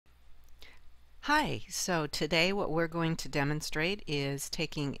Hi, so today what we're going to demonstrate is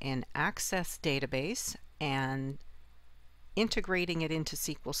taking an Access database and integrating it into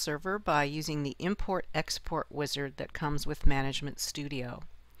SQL Server by using the import-export wizard that comes with Management Studio.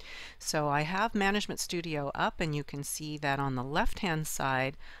 So I have Management Studio up, and you can see that on the left-hand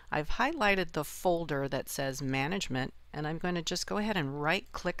side I've highlighted the folder that says Management, and I'm going to just go ahead and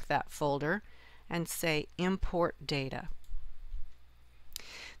right-click that folder and say Import Data.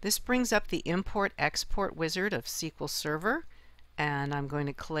 This brings up the Import-Export wizard of SQL Server, and I'm going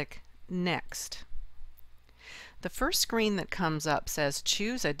to click Next. The first screen that comes up says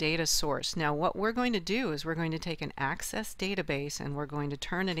Choose a Data Source. Now what we're going to do is we're going to take an Access database and we're going to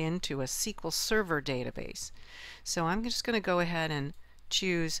turn it into a SQL Server database. So I'm just going to go ahead and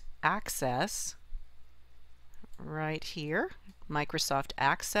choose Access right here, Microsoft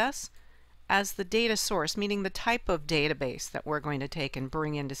Access, as the data source, meaning the type of database that we're going to take and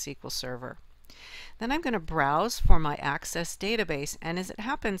bring into SQL Server. Then I'm going to browse for my Access database, and as it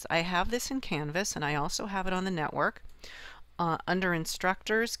happens I have this in Canvas and I also have it on the network. Under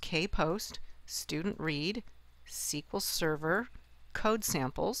Instructors, KPost, Student Read, SQL Server, Code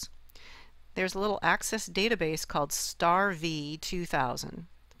Samples, there's a little Access database called star v2000.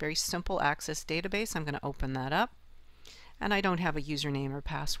 Very simple Access database. I'm going to open that up. And I don't have a username or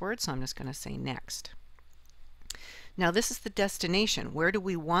password, so I'm just going to say Next. Now this is the destination. Where do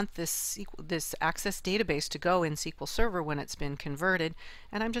we want this Access database to go in SQL Server when it's been converted?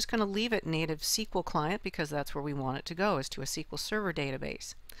 And I'm just going to leave it native SQL client because that's where we want it to go, is to a SQL Server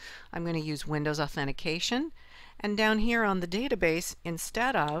database. I'm going to use Windows Authentication, and down here on the database,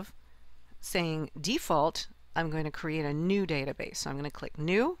 instead of saying default, I'm going to create a new database. So I'm going to click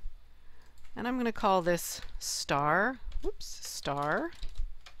New, and I'm going to call this star.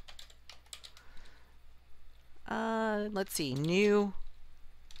 Let's see, new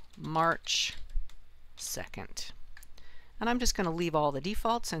March 2nd. And I'm just going to leave all the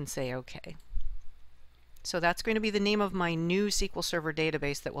defaults and say OK. So that's going to be the name of my new SQL Server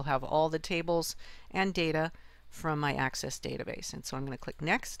database that will have all the tables and data from my Access database. And so I'm going to click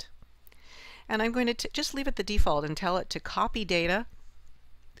Next. And I'm going to just leave it the default and tell it to copy data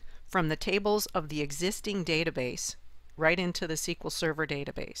from the tables of the existing database right into the SQL Server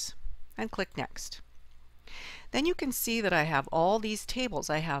database, and click Next. Then you can see that I have all these tables.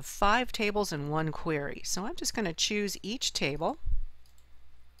 I have 5 tables and 1 query. So I'm just going to choose each table,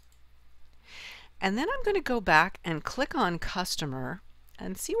 and then I'm going to go back and click on Customer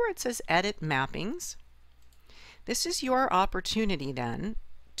and see where it says Edit Mappings. This is your opportunity then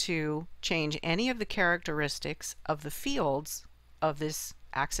to change any of the characteristics of the fields of this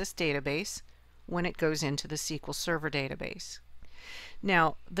Access database when it goes into the SQL Server database.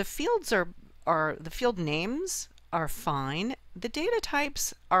 Now the fields the field names are fine. The data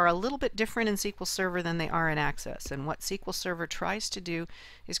types are a little bit different in SQL Server than they are in Access, and what SQL Server tries to do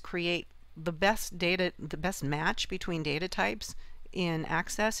is create the best match between data types in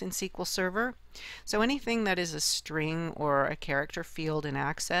Access in SQL Server. So anything that is a string or a character field in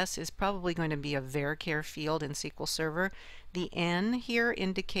Access is probably going to be a varchar field in SQL Server. The N here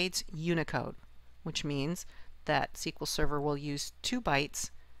indicates Unicode, which means that SQL Server will use 2 bytes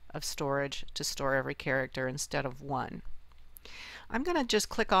of storage to store every character instead of 1. I'm going to just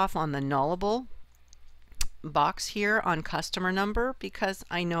click off on the nullable box here on customer number because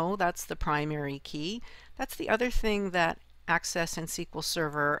I know that's the primary key. That's the other thing that Access and SQL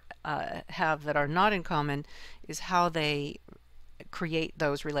Server have that are not in common, is how they create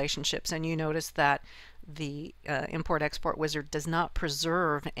those relationships. And you notice that the import-export wizard does not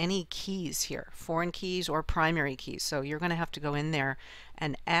preserve any keys here, foreign keys or primary keys. So you're going to have to go in there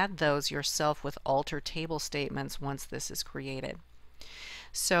and add those yourself with alter table statements once this is created.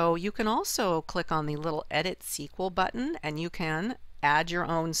 So you can also click on the little Edit SQL button, and you can add your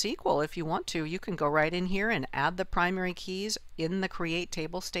own SQL if you want to. You can go right in here and add the primary keys in the create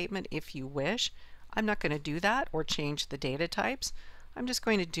table statement if you wish. I'm not going to do that or change the data types. I'm just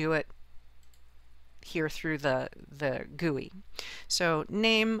going to do it here through the GUI. So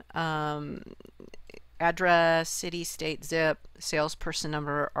name, address, city, state, zip, salesperson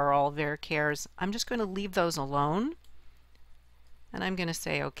number are all varchars. I'm just going to leave those alone, and I'm going to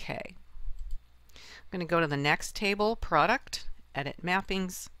say OK. I'm going to go to the next table, product, edit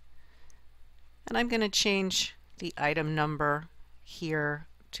mappings, and I'm going to change the item number here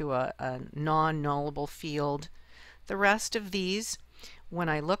to a non-nullable field. The rest of these, when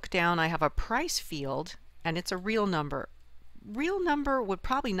I look down, I have a price field and it's a real number. Real number would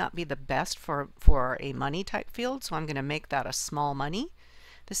probably not be the best for a money type field, so I'm going to make that a small money.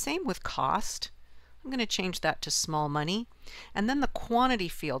 The same with cost. I'm going to change that to small money. And then the quantity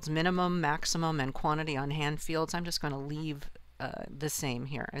fields, minimum, maximum, and quantity on hand fields, I'm just going to leave the same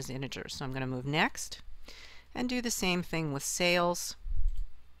here as integers. So I'm going to move next and do the same thing with sales.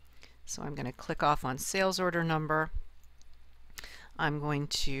 So I'm going to click off on sales order number. I'm going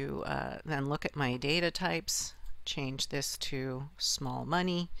to then look at my data types, change this to small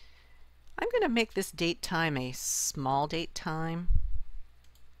money. I'm going to make this date time a small date time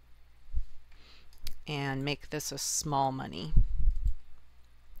and make this a small money,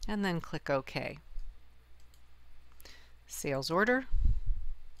 and then click OK. Sales order.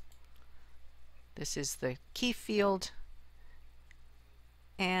 This is the key field,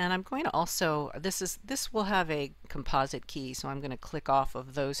 and I'm going to also, this will have a composite key, so I'm going to click off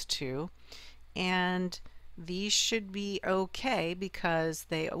of those two, and these should be okay because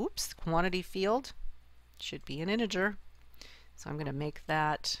they, oops, quantity field should be an integer, so I'm going to make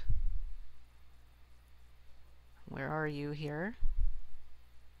that, where are you here,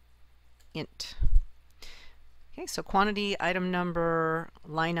 int. Okay, so quantity, item number,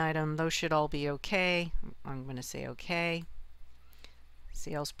 line item, those should all be okay. I'm going to say okay.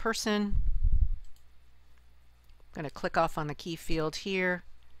 Salesperson. I'm going to click off on the key field here.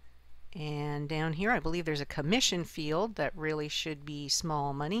 And down here, I believe there's a commission field that really should be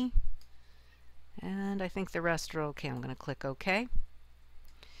small money. And I think the rest are okay. I'm going to click OK.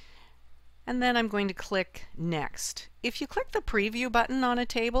 And then I'm going to click Next. If you click the preview button on a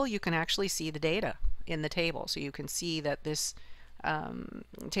table, you can actually see the data in the table. So you can see that this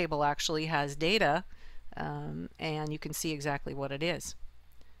table actually has data, and you can see exactly what it is.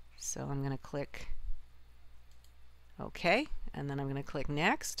 So I'm going to click OK, and then I'm going to click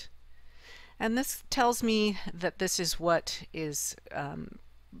Next. And this tells me that this is what is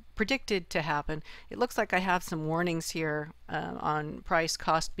predicted to happen. It looks like I have some warnings here on price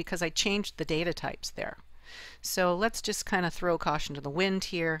cost because I changed the data types there. So let's just kind of throw caution to the wind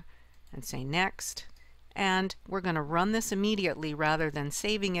here and say Next. And we're going to run this immediately rather than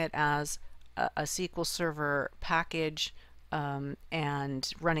saving it as a SQL Server package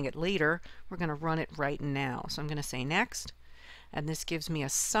and running it later. We're going to run it right now. So I'm going to say Next. And this gives me a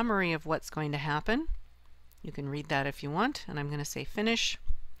summary of what's going to happen. You can read that if you want. And I'm going to say Finish.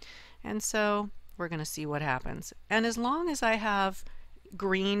 And so we're going to see what happens. And as long as I have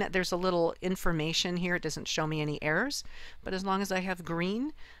green, there's a little information here. It doesn't show me any errors. But as long as I have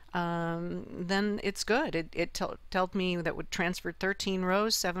green, then it's good. It told me that would transfer 13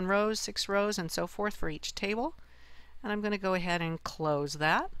 rows, 7 rows, 6 rows, and so forth for each table. And I'm going to go ahead and close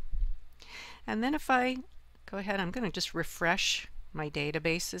that. And then if I go ahead, I'm going to just refresh my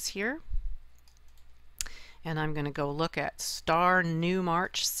databases here. And I'm going to go look at star new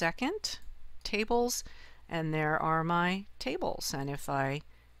March 2nd tables, and there are my tables. And if I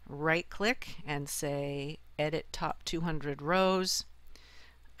right click and say edit top 200 rows,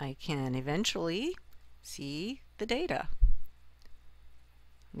 I can eventually see the data.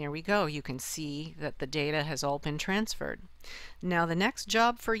 There we go. You can see that the data has all been transferred. Now the next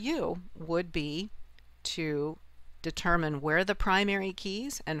job for you would be to determine where the primary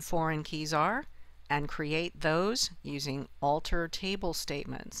keys and foreign keys are and create those using alter table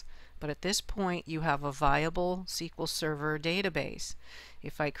statements. But at this point you have a viable SQL Server database.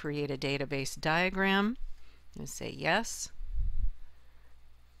 If I create a database diagram and say yes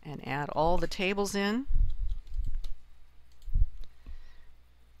and add all the tables in,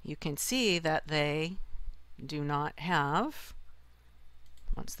 you can see that they do not have,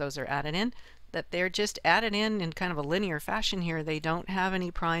 once those are added in, that they're just added in kind of a linear fashion here. They don't have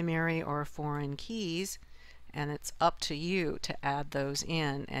any primary or foreign keys, and it's up to you to add those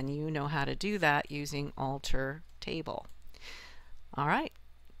in, and you know how to do that using alter table. All right,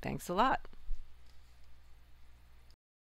 thanks a lot.